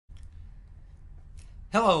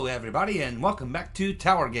Hello everybody and welcome back to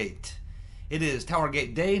TowerGate. It is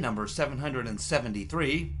TowerGate day number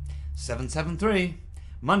 773,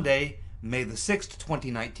 Monday, May the 6th,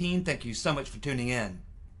 2019. Thank you so much for tuning in.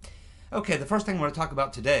 Okay, the first thing I want to talk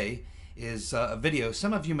about today is a video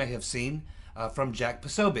some of you may have seen from Jack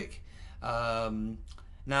Posobiec.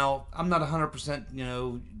 Now, I'm not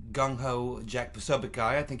 100% gung-ho Jack Posobiec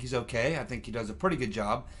guy. I think he's okay. I think he does a pretty good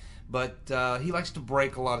job. But he likes to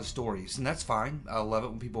break a lot of stories, and that's fine. I love it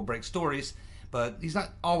when people break stories, but he's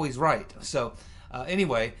not always right. So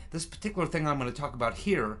anyway, this particular thing I'm going to talk about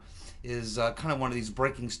here is kind of one of these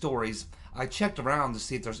breaking stories. I checked around to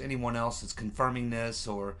see if there's anyone else that's confirming this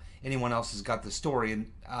or anyone else has got the story, and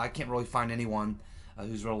I can't really find anyone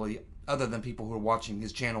who's really, other than people who are watching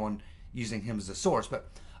his channel and using him as a source. But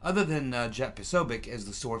other than Jack Posobiec as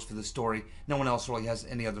the source for the story, no one else really has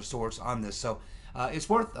any other source on this. So it's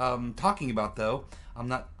worth talking about, though. I'm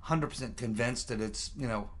not 100% convinced that it's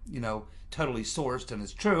totally sourced and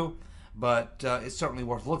it's true, but it's certainly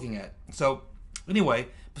worth looking at. So anyway,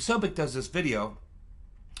 Posobiec does this video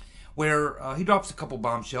where he drops a couple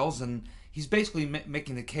bombshells, and he's basically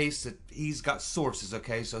making the case that he's got sources.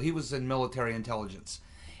 Okay, so he was in military intelligence,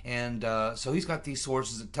 and so he's got these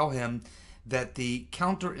sources that tell him that the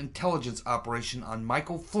counterintelligence operation on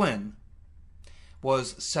Michael Flynn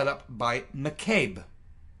was set up by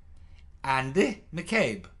Andy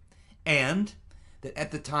McCabe, and that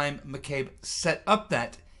at the time McCabe set up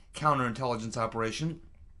that counterintelligence operation,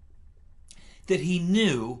 that he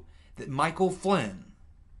knew that Michael Flynn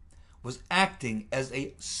was acting as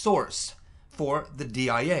a source for the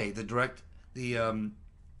DIA, the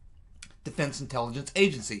Defense Intelligence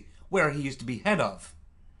Agency, where he used to be head of.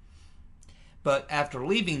 But after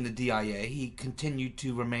leaving the DIA, he continued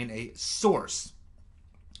to remain a source.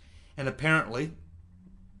 And apparently,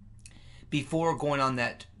 before going on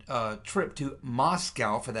that trip to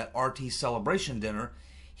Moscow for that RT celebration dinner,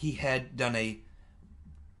 he had done a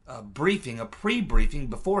pre-briefing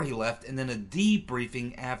before he left, and then a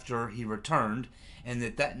debriefing after he returned, and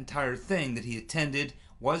that entire thing that he attended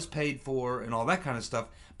was paid for and all that kind of stuff,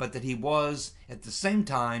 but that he was at the same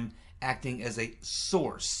time acting as a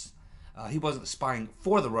source. He wasn't spying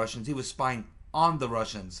for the Russians, he was spying on the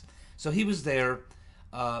Russians. So he was there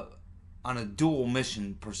on a dual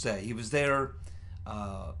mission, per se. He was there,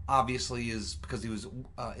 obviously, is because he was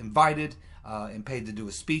invited and paid to do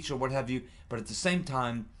a speech or what have you, but at the same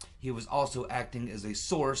time, he was also acting as a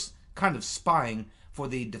source, kind of spying for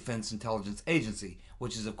the Defense Intelligence Agency,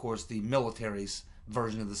 which is, of course, the military's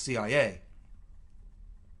version of the CIA.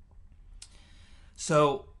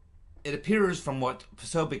 So it appears from what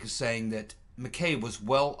Posobiec is saying that McCabe was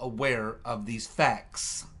well aware of these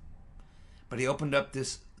facts, but he opened up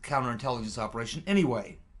this counterintelligence operation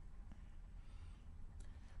anyway.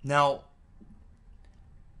 Now,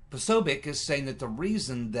 Posobiec is saying that the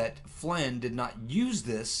reason that Flynn did not use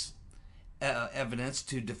this evidence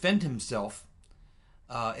to defend himself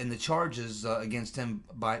in the charges against him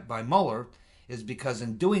by Mueller is because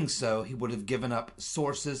in doing so he would have given up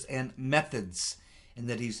sources and methods, and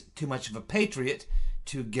that he's too much of a patriot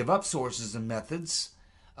to give up sources and methods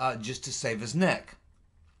just to save his neck.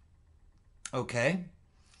 Okay?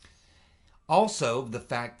 Also, the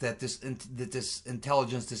fact that this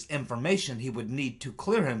intelligence, this information he would need to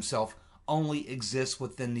clear himself only exists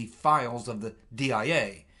within the files of the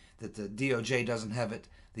DIA, that the DOJ doesn't have it,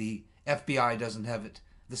 the FBI doesn't have it,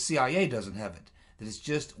 the CIA doesn't have it, that it's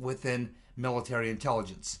just within military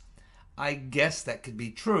intelligence. I guess that could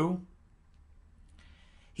be true.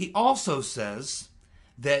 He also says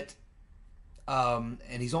that, and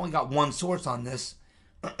he's only got one source on this,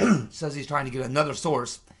 says he's trying to get another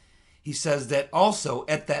source. He says that also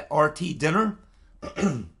at that RT dinner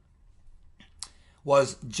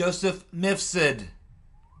was Joseph Mifsud.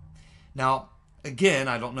 Now, again,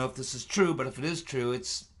 I don't know if this is true, but if it is true,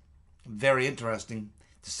 it's very interesting,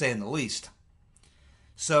 to say in the least.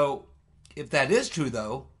 So, if that is true,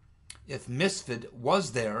 though, if Mifsud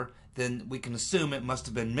was there, then we can assume it must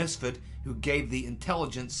have been Mifsud who gave the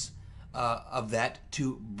intelligence of that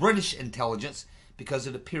to British intelligence, because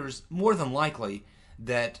it appears more than likely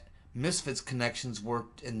that Mifsud's connections were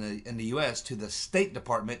in the U.S. to the State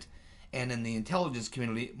Department, and in the intelligence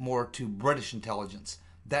community more to British intelligence.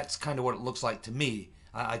 That's kind of what it looks like to me.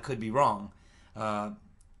 I could be wrong.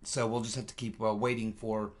 So we'll just have to keep waiting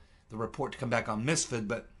for the report to come back on Mifsud,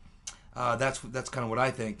 but that's kind of what I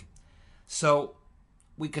think. So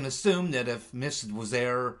we can assume that if Mifsud was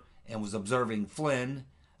there and was observing Flynn,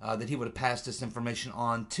 that he would have passed this information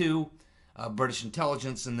on to British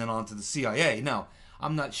intelligence and then on to the CIA. Now,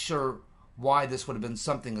 I'm not sure why this would have been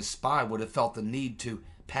something a spy would have felt the need to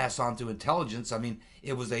pass on to intelligence. I mean,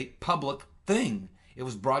 it was a public thing. It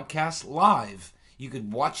was broadcast live. You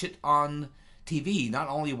could watch it on TV. Not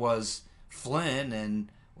only was Flynn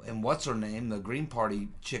and what's her name, the Green Party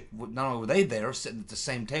chick, not only were they there sitting at the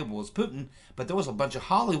same table as Putin, but there was a bunch of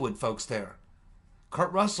Hollywood folks there.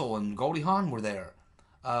 Kurt Russell and Goldie Hawn were there.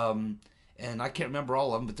 And I can't remember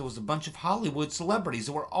all of them, but there was a bunch of Hollywood celebrities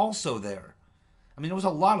that were also there. I mean, there was a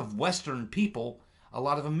lot of Western people, a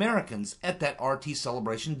lot of Americans at that RT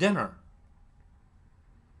celebration dinner.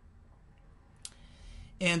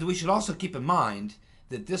 And we should also keep in mind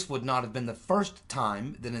that this would not have been the first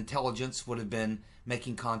time that intelligence would have been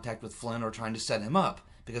making contact with Flynn or trying to set him up.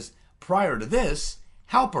 Because prior to this,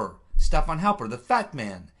 Stefan Halper, the fat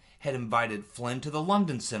man, had invited Flynn to the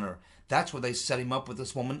London Center. That's where they set him up with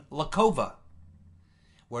this woman, Lakova,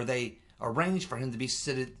 where they arranged for him to be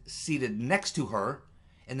seated next to her,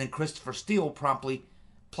 and then Christopher Steele promptly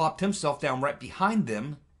plopped himself down right behind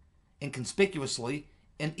them, inconspicuously,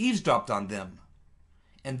 and eavesdropped on them.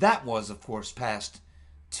 And that was, of course, passed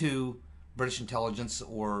to British intelligence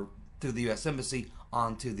or through the U.S. Embassy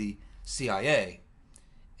onto the CIA,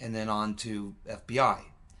 and then on to FBI.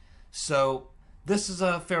 So this is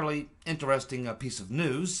a fairly interesting piece of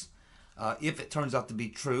news. If it turns out to be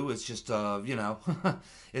true, it's just,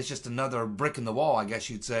 it's just another brick in the wall, I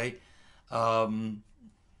guess you'd say.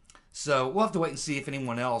 So we'll have to wait and see if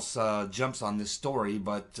anyone else jumps on this story.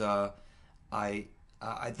 But I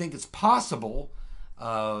think it's possible.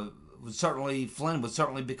 Flynn would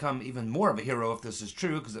certainly become even more of a hero if this is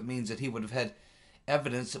true, because it means that he would have had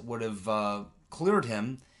evidence that would have cleared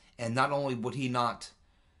him, and not only would he not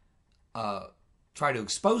try to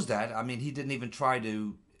expose that, I mean, he didn't even try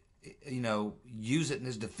to, use it in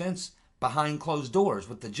his defense behind closed doors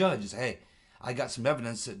with the judge. Say, hey, I got some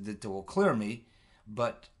evidence that will clear me,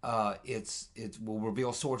 but it will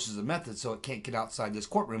reveal sources and methods, so it can't get outside this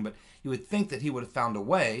courtroom. But you would think that he would have found a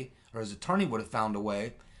way, or his attorney would have found a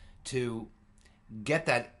way to get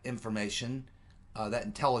that information, that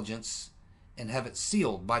intelligence, and have it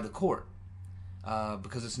sealed by the court,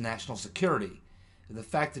 because it's national security. The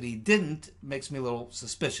fact that he didn't makes me a little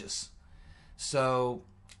suspicious. So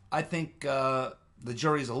I think the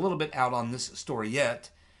jury's a little bit out on this story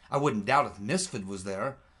yet. I wouldn't doubt if Mifsud was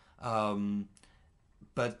there.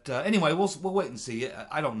 But anyway, we'll wait and see.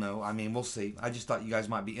 I don't know. I mean, we'll see. I just thought you guys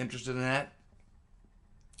might be interested in that.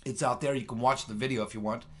 It's out there. You can watch the video if you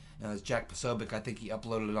want. It's Jack Posobiec. I think he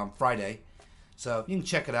uploaded it on Friday. So you can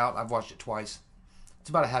check it out. I've watched it twice. It's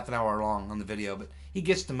about a half an hour long on the video, but he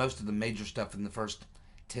gets to most of the major stuff in the first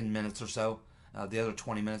 10 minutes or so. The other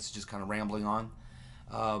 20 minutes is just kind of rambling on.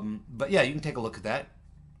 But yeah, you can take a look at that.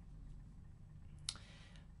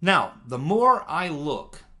 Now, the more I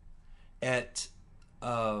look at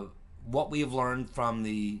what we have learned from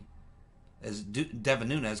as Devin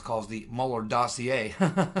Nunes calls the Mueller dossier,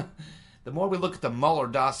 the more we look at the Mueller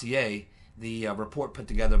dossier, the report put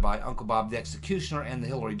together by Uncle Bob the Executioner and the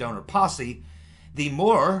Hillary donor posse, the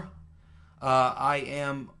more I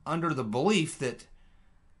am under the belief that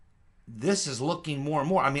this is looking more and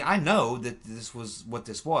more. I mean, I know that this was what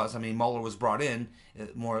this was. I mean, Mueller was brought in,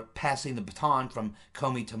 more passing the baton from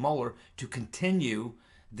Comey to Mueller to continue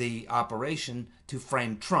the operation to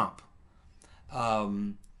frame Trump.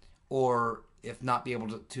 Or if not be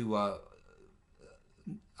able to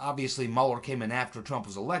obviously Mueller came in after Trump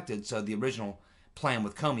was elected, so the original plan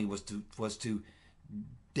with Comey was to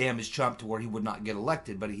damage Trump to where he would not get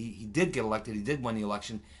elected. But he did get elected. He did win the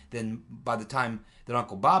election. Then by the time that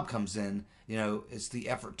Uncle Bob comes in, it's the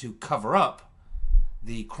effort to cover up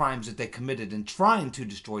the crimes that they committed in trying to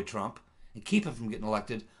destroy Trump and keep him from getting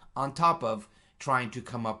elected, on top of trying to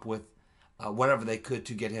come up with whatever they could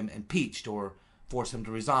to get him impeached or force him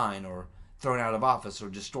to resign or thrown out of office or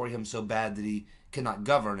destroy him so bad that he cannot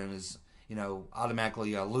govern and is,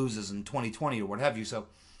 automatically loses in 2020 or what have you. So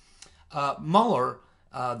Mueller,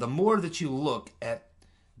 the more that you look at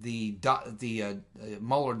the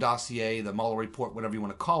Mueller dossier, the Mueller report, whatever you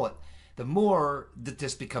want to call it, the more that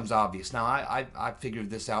this becomes obvious. Now, I figured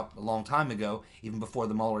this out a long time ago. Even before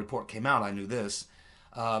the Mueller report came out, I knew this.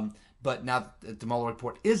 But now that the Mueller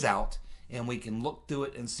report is out, and we can look through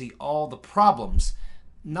it and see all the problems,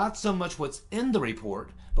 not so much what's in the report,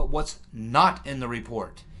 but what's not in the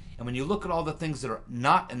report. And when you look at all the things that are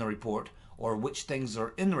not in the report, or which things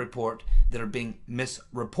are in the report that are being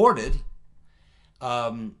misreported,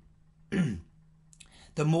 the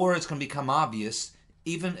more it's going to become obvious,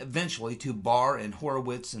 even eventually to Barr and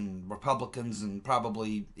Horowitz and Republicans and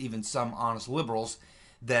probably even some honest liberals,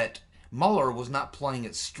 that Mueller was not playing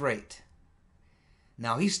it straight.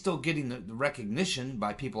 Now, he's still getting the recognition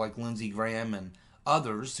by people like Lindsey Graham and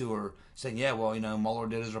others who are saying, yeah, well, Mueller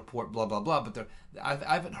did his report, blah, blah, blah. But I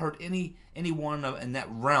haven't heard anyone in that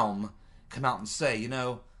realm come out and say,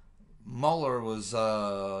 Mueller was,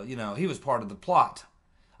 he was part of the plot.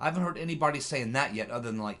 I haven't heard anybody saying that yet,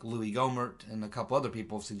 other than like Louis Gohmert and a couple other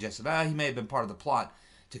people have suggested, he may have been part of the plot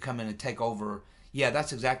to come in and take over. Yeah,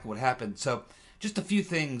 that's exactly what happened. So just a few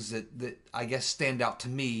things that I guess stand out to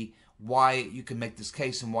me why you can make this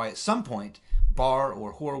case, and why at some point Barr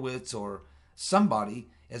or Horowitz or somebody,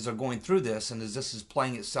 as they're going through this and as this is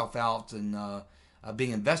playing itself out and being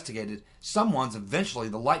investigated, someone's eventually,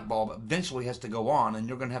 the light bulb eventually has to go on, and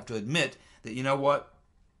you're going to have to admit that, you know what,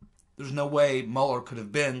 there's no way Mueller could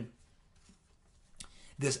have been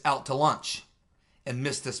this out to lunch and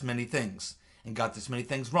missed this many things and got this many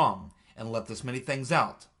things wrong and left this many things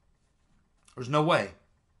out. There's no way.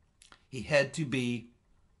 He had to be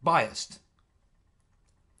biased.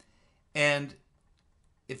 And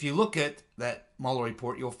if you look at that Mueller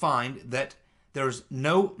report, you'll find that there's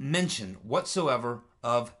no mention whatsoever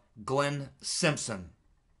of Glenn Simpson.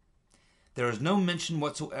 There is no mention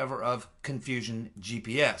whatsoever of Confusion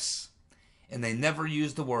GPS. And they never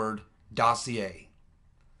use the word dossier.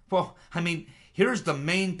 Well, I mean, here's the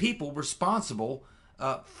main people responsible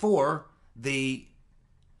for the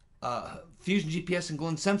Fusion GPS and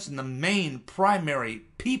Glenn Simpson, the main primary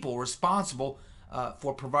people responsible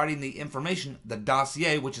for providing the information, the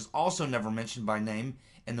dossier, which is also never mentioned by name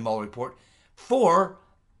in the Mueller report, for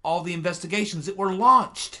all the investigations that were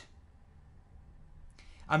launched.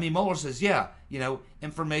 I mean, Mueller says, yeah,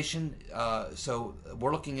 information, so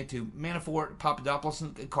we're looking into Manafort, Papadopoulos,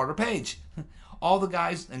 and Carter Page. All the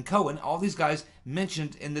guys, and Cohen, all these guys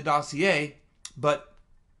mentioned in the dossier, but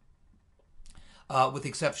with the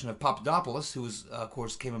exception of Papadopoulos, who was, of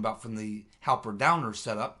course, came about from the Halper Downer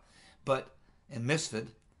setup, and Mifsud.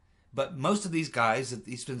 But most of these guys that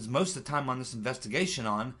he spends most of the time on this investigation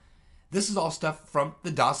on, this is all stuff from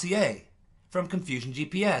the dossier, from Confusion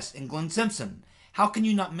GPS and Glenn Simpson. How can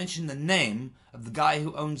you not mention the name of the guy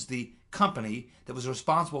who owns the company that was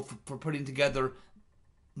responsible for putting together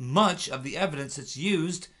much of the evidence that's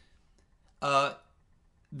used that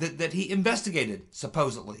he investigated,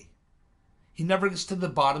 supposedly? He never gets to the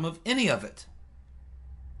bottom of any of it,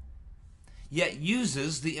 yet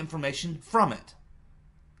uses the information from it.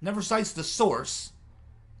 Never cites the source.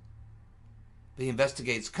 But he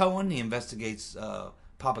investigates Cohen, he investigates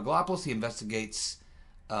Papadopoulos, he investigates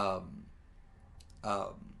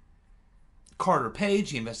Carter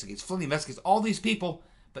Page, he investigates Flynn, he investigates all these people,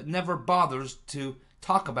 but never bothers to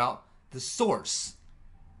talk about the source.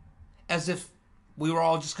 As if we were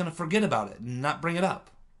all just going to forget about it and not bring it up.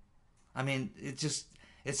 I mean, it just,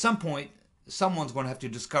 at some point, someone's going to have to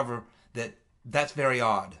discover that that's very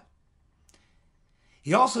odd.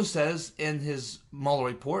 He also says in his Mueller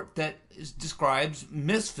report that it describes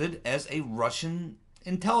Mifsud as a Russian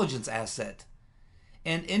intelligence asset.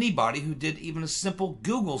 And anybody who did even a simple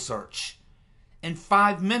Google search in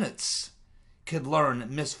 5 minutes could learn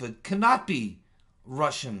that Mifsud cannot be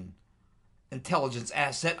Russian intelligence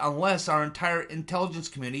asset unless our entire intelligence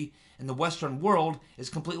community in the Western world is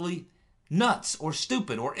completely nuts or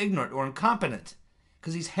stupid or ignorant or incompetent,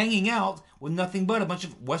 because he's hanging out with nothing but a bunch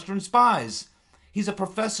of Western spies. He's a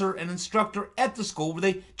professor and instructor at the school where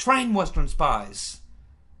they train Western spies.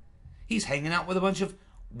 He's hanging out with a bunch of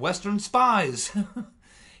Western spies.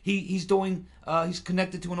 He's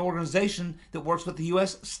connected to an organization that works with the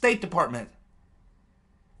U.S. State Department.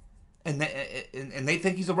 And they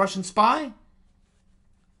think he's a Russian spy?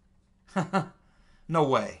 No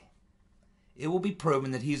way. It will be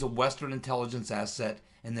proven that he's a Western intelligence asset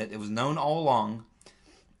and that it was known all along.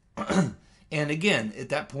 And again, at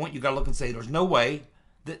that point, you got to look and say, there's no way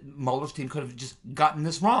that Mueller's team could have just gotten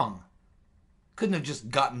this wrong. Couldn't have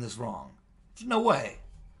just gotten this wrong. There's no way.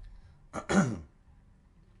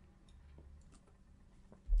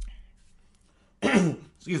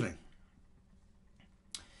 Excuse me.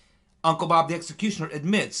 Uncle Bob the Executioner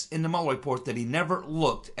admits in the Mueller report that he never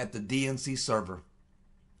looked at the DNC server.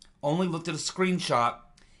 Only looked at a screenshot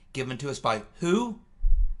given to us by who?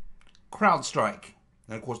 CrowdStrike.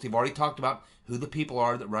 And of course, they've already talked about who the people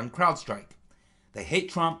are that run CrowdStrike. They hate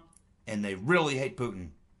Trump, and they really hate Putin.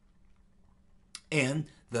 And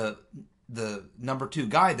the number 2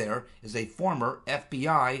 guy there is a former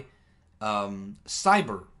FBI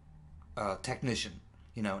cyber technician,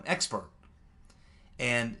 an expert.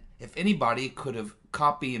 And if anybody could have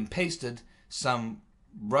copy and pasted some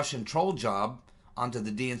Russian troll job onto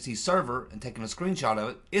the DNC server and taken a screenshot of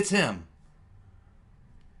it, it's him.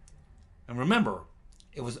 And remember,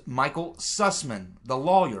 it was Michael Sussman, the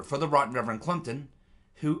lawyer for the Right Reverend Clinton,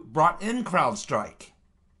 who brought in CrowdStrike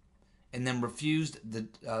and then refused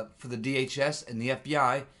for the DHS and the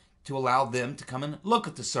FBI to allow them to come and look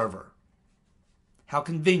at the server. How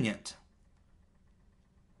convenient.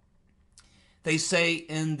 They say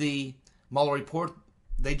in the Mueller report,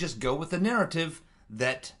 they just go with the narrative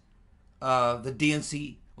that the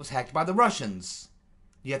DNC was hacked by the Russians,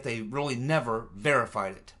 yet they really never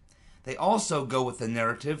verified it. They also go with the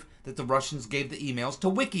narrative that the Russians gave the emails to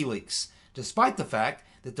WikiLeaks, despite the fact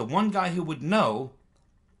that the one guy who would know,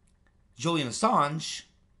 Julian Assange,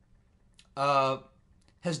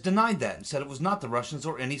 has denied that and said it was not the Russians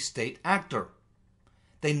or any state actor.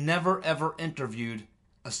 They never ever interviewed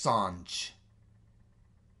Assange.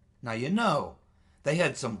 Now you know, they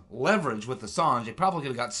had some leverage with Assange. They probably could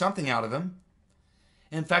have got something out of him.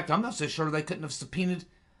 In fact, I'm not so sure they couldn't have subpoenaed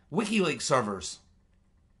WikiLeaks servers.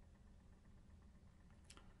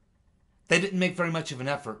 They didn't make very much of an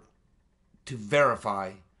effort to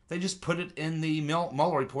verify. They just put it in the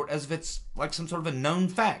Mueller report as if it's like some sort of a known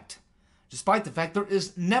fact, despite the fact there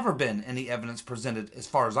has never been any evidence presented, as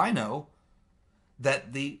far as I know,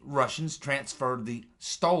 that the Russians transferred the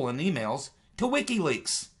stolen emails to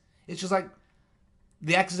WikiLeaks. It's just like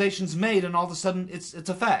the accusation's made and all of a sudden it's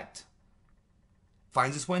a fact.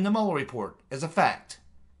 Finds its way in the Mueller report as a fact.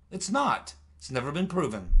 It's not. It's never been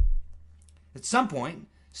proven. At some point,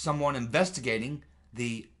 someone investigating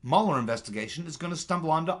the Mueller investigation is going to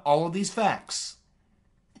stumble onto all of these facts.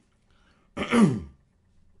 And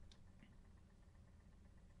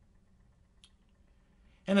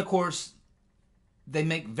of course, they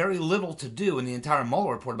make very little to do in the entire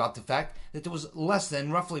Mueller report about the fact that there was less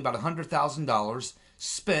than roughly about $100,000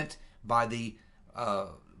 spent by the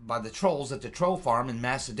trolls at the troll farm in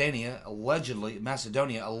Macedonia,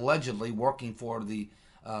 allegedly working for the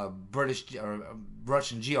British or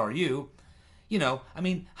Russian GRU. You know, I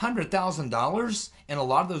mean, $100,000, and a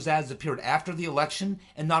lot of those ads appeared after the election,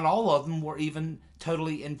 and not all of them were even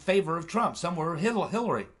totally in favor of Trump. Some were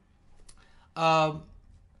Hillary. I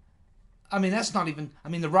mean, that's not even... I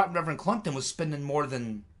mean, the Right Reverend Clinton was spending more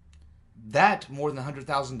than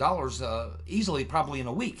 $100,000 easily, probably in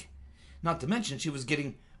a week. Not to mention, she was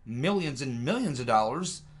getting millions and millions of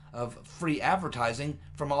dollars of free advertising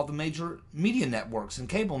from all the major media networks and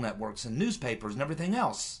cable networks and newspapers and everything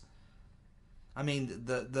else. I mean,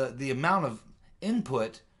 the amount of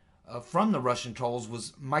input from the Russian trolls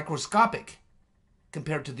was microscopic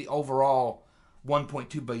compared to the overall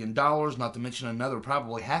 $1.2 billion, not to mention another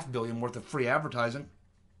probably $500 million worth of free advertising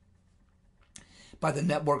by the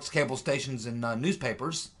networks, cable stations, and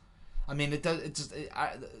newspapers. I mean,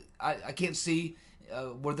 I can't see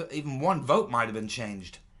where even one vote might have been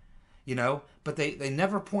changed, you know. But they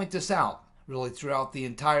never point this out really throughout the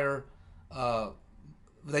entire.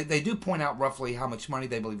 They do point out roughly how much money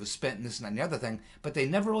they believe was spent and this and that and the other thing, but they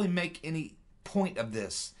never really make any point of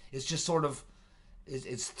this. It's just sort of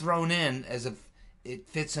it's thrown in as if it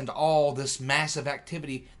fits into all this massive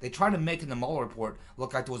activity. They try to make in the Mueller report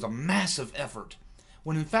look like there was a massive effort,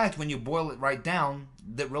 when in fact, when you boil it right down,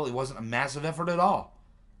 that really wasn't a massive effort at all.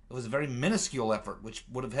 It was a very minuscule effort, which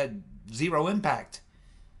would have had zero impact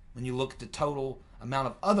when you look at the total amount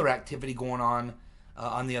of other activity going on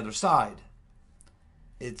the other side.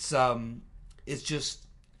 It's a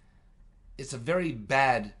very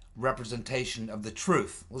bad representation of the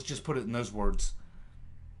truth. Let's just put it in those words.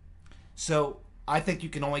 So I think you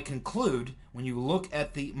can only conclude when you look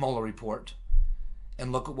at the Mueller report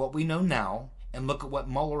and look at what we know now and look at what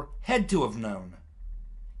Mueller had to have known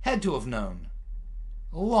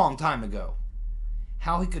a long time ago.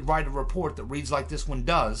 How he could write a report that reads like this one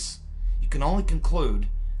does, you can only conclude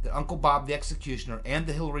that Uncle Bob the Executioner and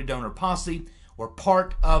the Hillary donor posse were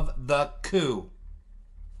part of the coup.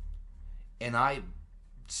 And I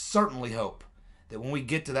certainly hope that when we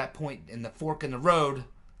get to that point in the fork in the road,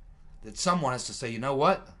 that someone has to say, you know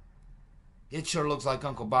what? It sure looks like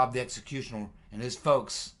Uncle Bob the Executioner and his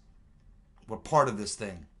folks were part of this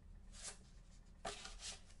thing. I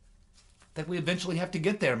think we eventually have to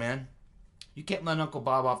get there, man. You can't let Uncle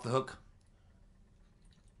Bob off the hook.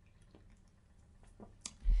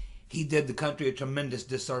 He did the country a tremendous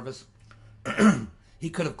disservice. He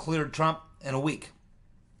could have cleared Trump in a week.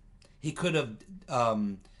 He could have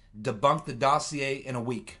debunked the dossier in a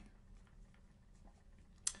week.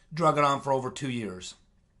 Drug it on for over 2 years.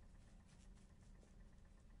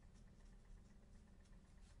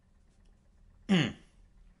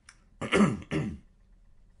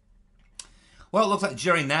 Well, it looks like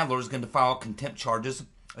Jerry Nadler is going to file contempt charges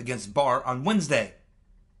against Barr on Wednesday.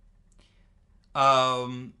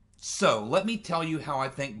 So, let me tell you how I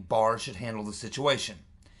think Barr should handle the situation.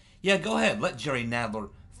 Yeah, go ahead. Let Jerry Nadler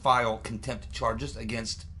file contempt charges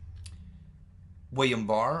against William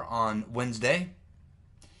Barr on Wednesday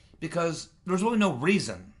because there's really no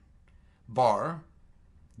reason Barr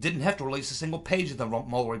didn't have to release a single page of the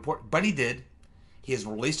Mueller report, but he did. He has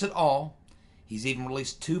released it all. He's even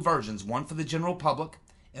released two versions, one for the general public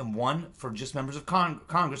and one for just members of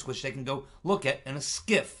Congress, which they can go look at in a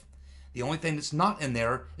skiff. The only thing that's not in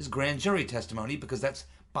there is grand jury testimony, because that's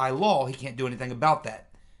by law. He can't do anything about that.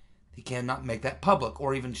 He cannot make that public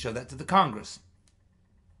or even show that to the Congress.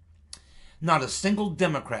 Not a single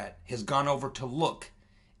Democrat has gone over to look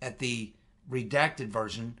at the redacted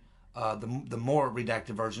version, the more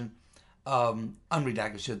redacted version,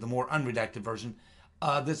 the more unredacted version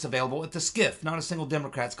that's available at the skiff. Not a single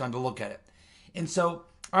Democrat's gone to look at it. And so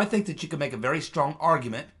I think that you can make a very strong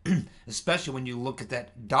argument, especially when you look at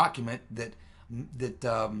that document that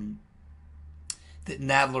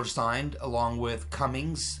Nadler signed along with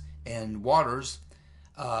Cummings and Waters,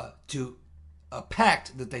 to a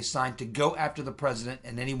pact that they signed to go after the president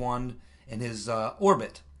and anyone in his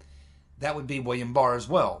orbit. That would be William Barr as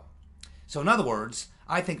well. So in other words,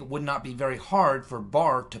 I think it would not be very hard for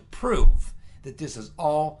Barr to prove that this is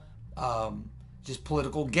all just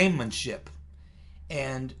political gamemanship,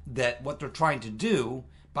 and that what they're trying to do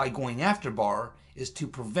by going after Barr is to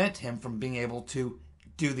prevent him from being able to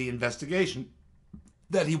do the investigation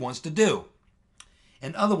that he wants to do.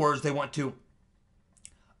 In other words, they want to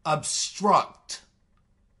obstruct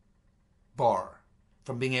Barr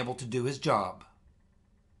from being able to do his job.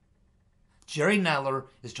 Jerry Nadler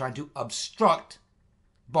is trying to obstruct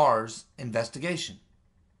Barr's investigation.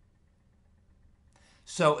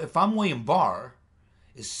 So if I'm William Barr,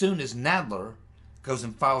 as soon as Nadler goes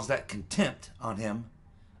and files that contempt on him,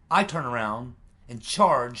 I turn around and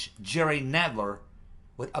charge Jerry Nadler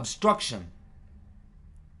with obstruction.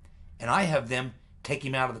 And I have them take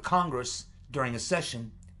him out of the Congress during a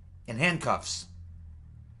session in handcuffs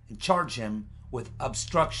and charge him with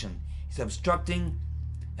obstruction. He's obstructing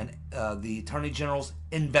the Attorney General's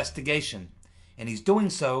investigation, and he's doing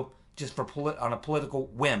so just for on a political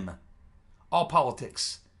whim. All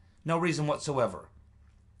politics. No reason whatsoever.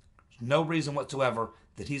 No reason whatsoever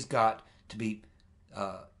that he's got to be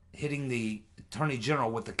hitting the Attorney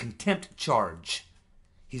General with a contempt charge.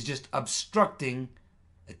 He's just attempting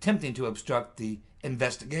to obstruct the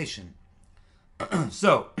investigation.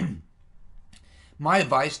 So, my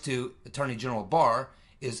advice to Attorney General Barr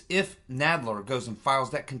is, if Nadler goes and files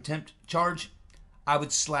that contempt charge, I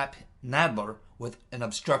would slap Nadler with an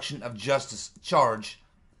obstruction of justice charge.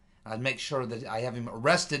 I'd make sure that I have him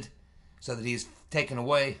arrested so that he's taken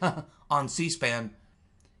away on C-SPAN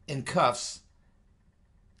in cuffs,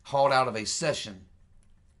 hauled out of a session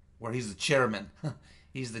where he's the chairman.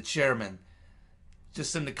 He's the chairman.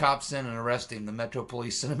 Just send the cops in and arrest him. The Metro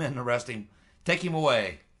Police send him in and arrest him. Take him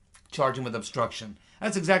away. Charge him with obstruction.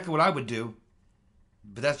 That's exactly what I would do.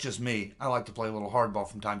 But that's just me. I like to play a little hardball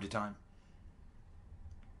from time to time.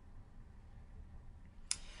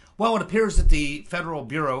 Well, it appears that the Federal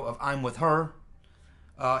Bureau of I'm With Her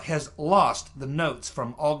has lost the notes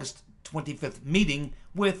from August 25th meeting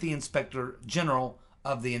with the Inspector General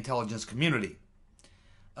of the Intelligence Community.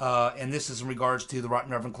 And this is in regards to the Right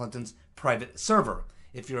Reverend Clinton's private server.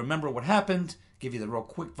 If you remember what happened, give you the real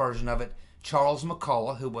quick version of it. Charles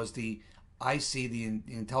McCullough, who was the IC, the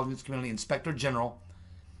Intelligence Community Inspector General,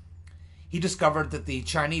 he discovered that the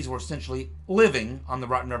Chinese were essentially living on the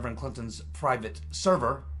Right Reverend Clinton's private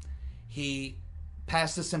server. He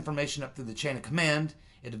passed this information up through the chain of command.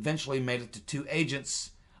 It eventually made it to two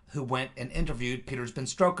agents who went and interviewed Peter's Been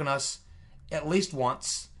Stroking Us at least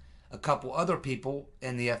once, a couple other people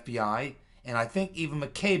in the FBI, and I think even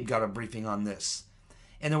McCabe got a briefing on this.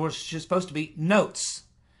 And there was just supposed to be notes.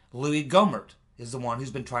 Louis Gohmert is the one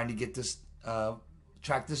who's been trying to get this,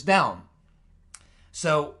 track this down.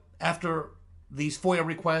 So after these FOIA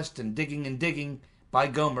requests and digging by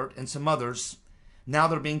Gohmert and some others, now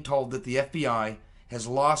they're being told that the FBI has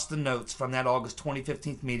lost the notes from that August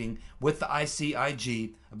 2015 meeting with the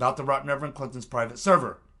ICIG about the Right Reverend Clinton's private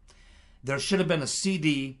server. There should have been a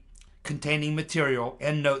CD containing material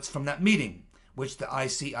and notes from that meeting, which the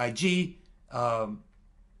ICIG,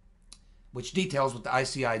 which details what the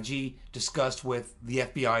ICIG discussed with the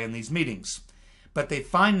FBI in these meetings. But they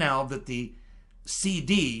find now that the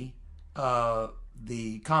CD,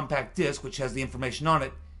 the compact disc, which has the information on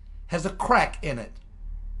it, has a crack in it.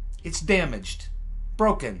 It's damaged,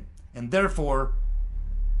 broken, and therefore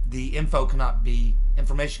the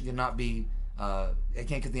information cannot be, they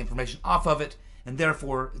can't get the information off of it, and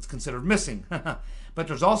therefore it's considered missing. But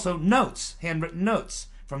there's also notes, handwritten notes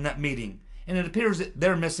from that meeting, and it appears that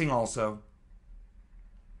they're missing also.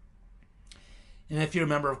 And if you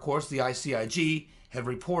remember, of course, the ICIG had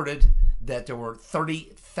reported that there were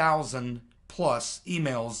 30,000 plus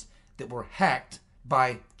emails that were hacked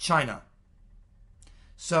by China.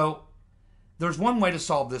 So there's one way to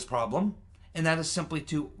solve this problem, and that is simply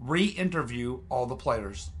to re-interview all the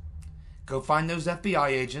players. Go find those FBI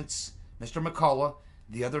agents, Mr. McCullough,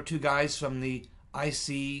 the other two guys from the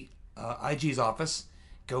IG's office.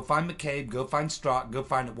 Go find McCabe, go find Strzok, go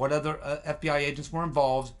find what other FBI agents were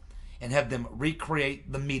involved, and have them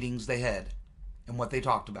recreate the meetings they had and what they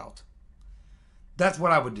talked about. That's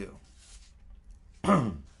what I would do.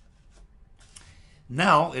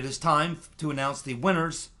 Now it is time to announce the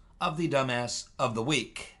winners of the Dumbass of the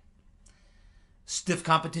Week. Stiff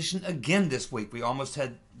competition again this week. We almost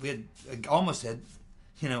had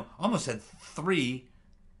three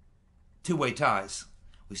two-way ties.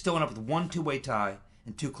 We still went up with one two-way tie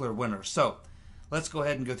and two clear winners. So let's go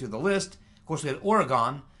ahead and go through the list. Of course, we had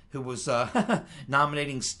Oregon, who was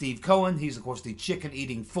nominating Steve Cohen. He's, of course, the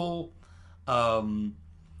chicken-eating fool.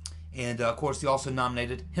 And, of course, he also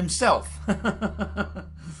nominated himself.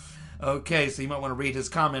 Okay, so you might want to read his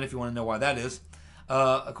comment if you want to know why that is.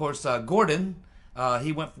 Of course, Gordon,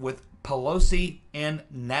 he went with Pelosi and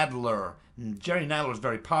Nadler. And Jerry Nadler is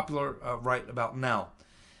very popular right about now.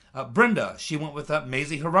 Brenda, she went with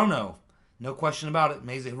Mazie Hirono. No question about it.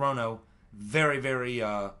 Mazie Hirono, very, very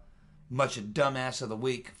much a dumbass of the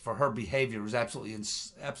week for her behavior. It was absolutely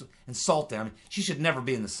insulting. I mean, she should never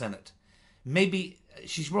be in the Senate. Maybe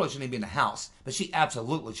she really shouldn't be in the House, but she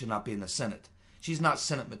absolutely should not be in the Senate. She's not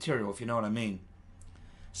Senate material, if you know what I mean.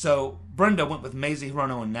 So Brenda went with Mazie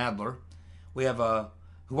Hirono and Nadler. We have Huaj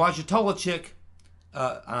Jatolachik.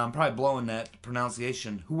 I'm probably blowing that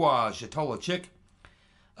pronunciation. Huaj Jatolachik.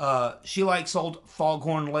 She likes old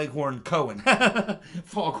Foghorn Leghorn Cohen.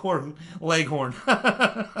 Foghorn Leghorn.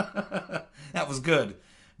 That was good.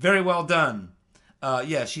 Very well done.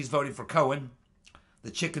 Yeah, she's voting for Cohen, the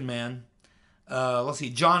chicken man. Let's see,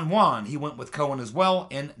 John Wan, he went with Cohen as well,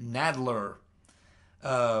 and Nadler.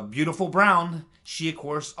 Beautiful Brown, she, of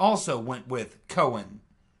course, also went with Cohen.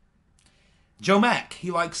 Joe Mack, he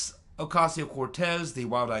likes Ocasio-Cortez, the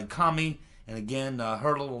wild-eyed commie, and again,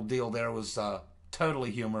 her little deal there was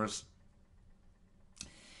totally humorous.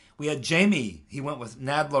 We had Jamie, he went with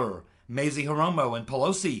Nadler, Mazie Hirono, and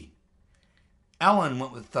Pelosi. Alan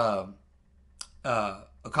went with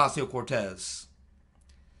Ocasio-Cortez.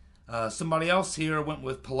 Somebody else here went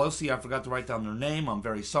with Pelosi. I forgot to write down their name. I'm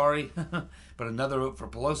very sorry. But another vote for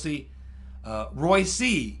Pelosi. Roy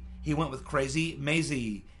C. He went with Crazy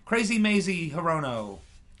Mazie. Crazy Mazie Hirono.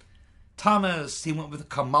 Thomas. He went with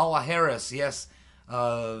Kamala Harris. Yes.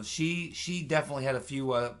 She definitely had a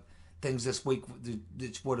few things this week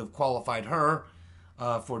that would have qualified her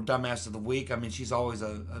for Dumbass of the Week. I mean, she's always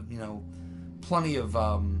plenty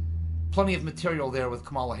of material there with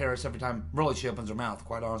Kamala Harris every time really she opens her mouth,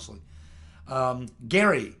 quite honestly.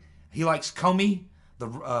 Gary, he likes Comey, the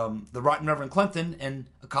Right Reverend Clinton, and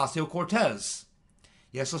Ocasio-Cortez.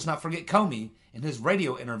 Yes, let's not forget Comey in his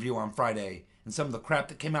radio interview on Friday and some of the crap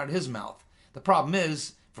that came out of his mouth. The problem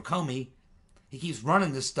is, for Comey, he keeps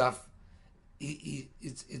running this stuff.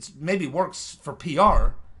 It's maybe works for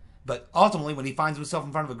PR, but ultimately when he finds himself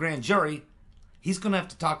in front of a grand jury, he's going to have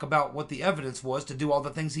to talk about what the evidence was to do all the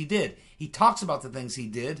things he did. He talks about the things he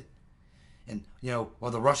did. And,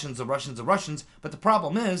 the Russians. But the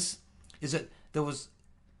problem is that there was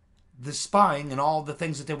the spying and all the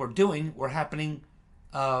things that they were doing were happening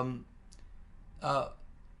long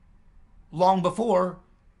before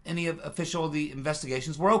any official of the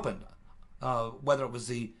investigations were opened. Whether it was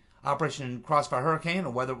the Operation Crossfire Hurricane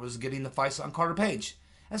or whether it was getting the FISA on Carter Page.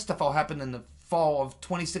 That stuff all happened in the fall of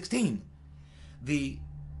 2016. The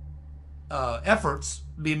efforts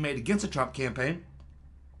being made against the Trump campaign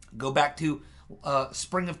go back to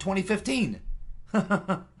spring of 2015.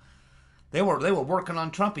 They were working on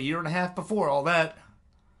Trump a year and a half before all that,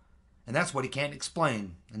 and that's what he can't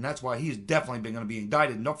explain, and that's why he's definitely going to be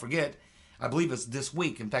indicted. And don't forget, I believe it's this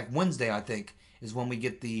week. In fact, Wednesday I think is when we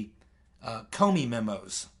get the Comey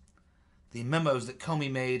memos, the memos that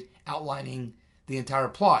Comey made outlining the entire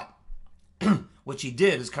plot. Which he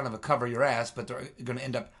did is kind of a cover your ass, but they're going to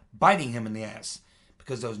end up biting him in the ass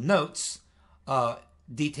because those notes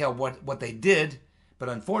detail what they did, but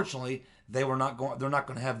unfortunately they're not going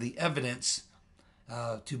to have the evidence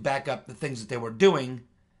to back up the things that they were doing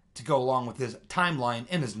to go along with his timeline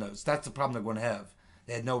in his notes. That's the problem they're going to have.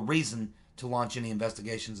 They had no reason to launch any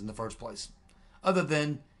investigations in the first place, other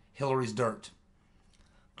than Hillary's dirt,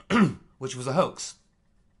 which was a hoax.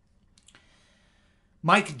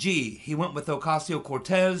 Mike G, he went with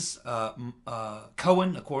Ocasio-Cortez,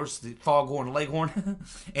 Cohen, of course, the Foghorn Leghorn,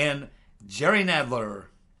 and Jerry Nadler.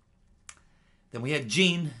 Then we had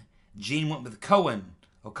Gene, Gene went with Cohen,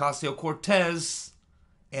 Ocasio-Cortez,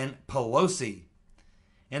 and Pelosi.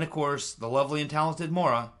 And, of course, the lovely and talented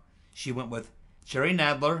Maura, she went with Jerry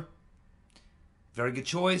Nadler, very good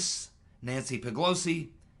choice, Nancy Pelosi,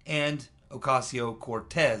 and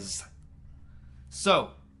Ocasio-Cortez.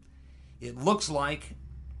 So, it looks like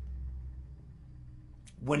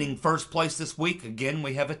winning first place this week, again,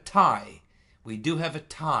 we have a tie. We do have a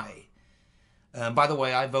tie. By the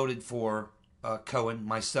way, I voted for Cohen,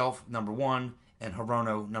 myself, number 1, and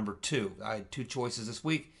Hirono, number 2. I had 2 choices this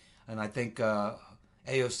week, and I think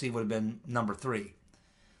AOC would have been number 3.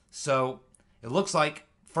 So, it looks like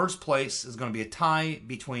first place is going to be a tie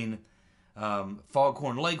between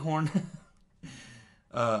Foghorn Leghorn,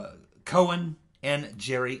 Cohen, and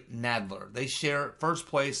Jerry Nadler. They share first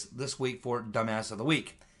place this week for Dumbass of the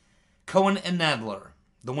Week. Cohen and Nadler,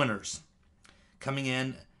 the winners. Coming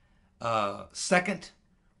in second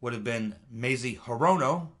would have been Mazie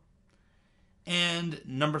Hirono. And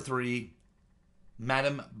number 3,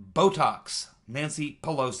 Madam Botox, Nancy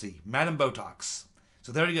Pelosi. Madam Botox.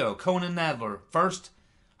 So there you go. Cohen and Nadler first,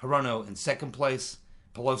 Hirono in second place,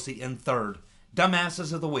 Pelosi in third.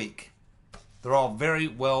 Dumbasses of the Week. They're all very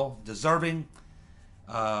well deserving.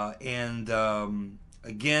 Again,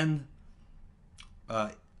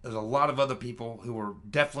 there's a lot of other people who were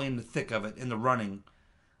definitely in the thick of it, in the running.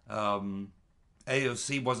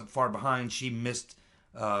 AOC wasn't far behind. She missed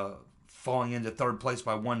falling into third place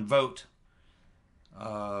by 1 vote.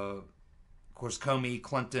 Of course, Comey,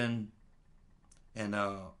 Clinton, and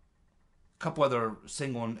a couple other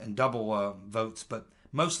single and double votes, but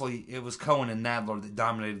mostly it was Cohen and Nadler that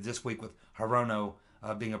dominated this week, with Hirono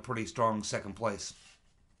being a pretty strong second place.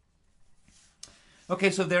 Okay,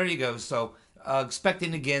 so there you go. So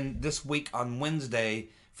expecting again this week on Wednesday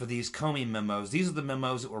for these Comey memos. These are the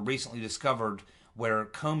memos that were recently discovered where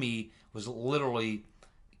Comey was literally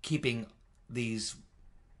keeping these.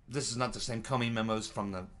 This is not the same Comey memos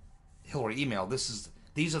from the Hillary email. These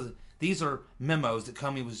are memos that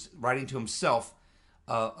Comey was writing to himself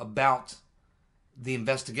about the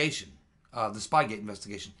investigation, the Spygate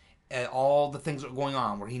investigation, and all the things that are going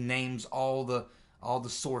on, where he names all the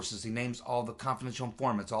sources, he names all the confidential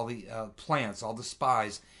informants, all the plants, all the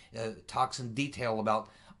spies, talks in detail about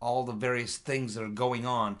all the various things that are going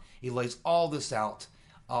on. He lays all this out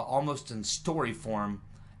almost in story form,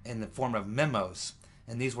 in the form of memos.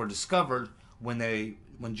 And these were discovered when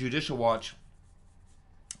Judicial Watch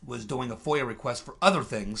was doing a FOIA request for other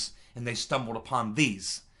things, and they stumbled upon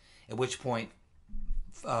these. At which point,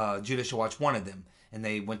 Judicial Watch wanted them, and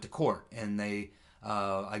they went to court, and they,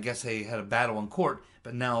 I guess they had a battle in court.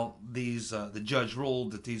 But now these, the judge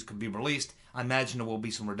ruled that these could be released. I imagine there will be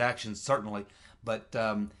some redactions, certainly, but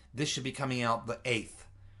this should be coming out the 8th.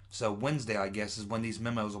 So Wednesday, I guess, is when these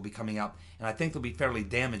memos will be coming out, and I think they'll be fairly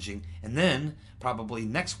damaging. And then probably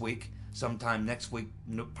next week, sometime next week,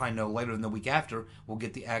 probably no later than the week after, we'll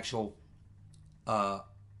get the actual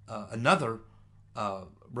another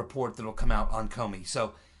report that'll come out on Comey.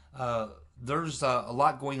 So there's a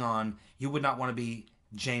lot going on. You would not want to be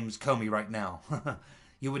James Comey right now.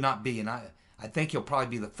 You would not be, and I think he'll probably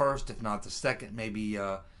be the first, if not the second, maybe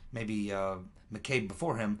McCabe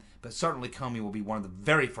before him, but certainly Comey will be one of the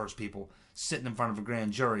very first people sitting in front of a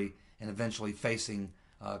grand jury and eventually facing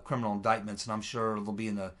criminal indictments, and I'm sure it'll be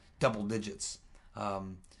in the double digits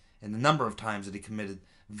in the number of times that he committed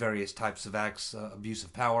various types of acts, abuse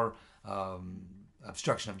of power,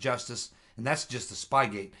 obstruction of justice, and that's just the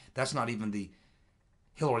Spygate. That's not even the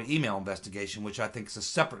Hillary email investigation, which I think is a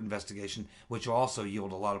separate investigation, which will also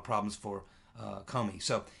yield a lot of problems for Comey.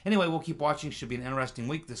 So anyway, we'll keep watching. Should be an interesting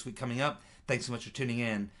week this week coming up. Thanks so much for tuning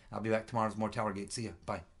in. I'll be back tomorrow with more TowerGate. See ya.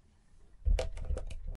 Bye.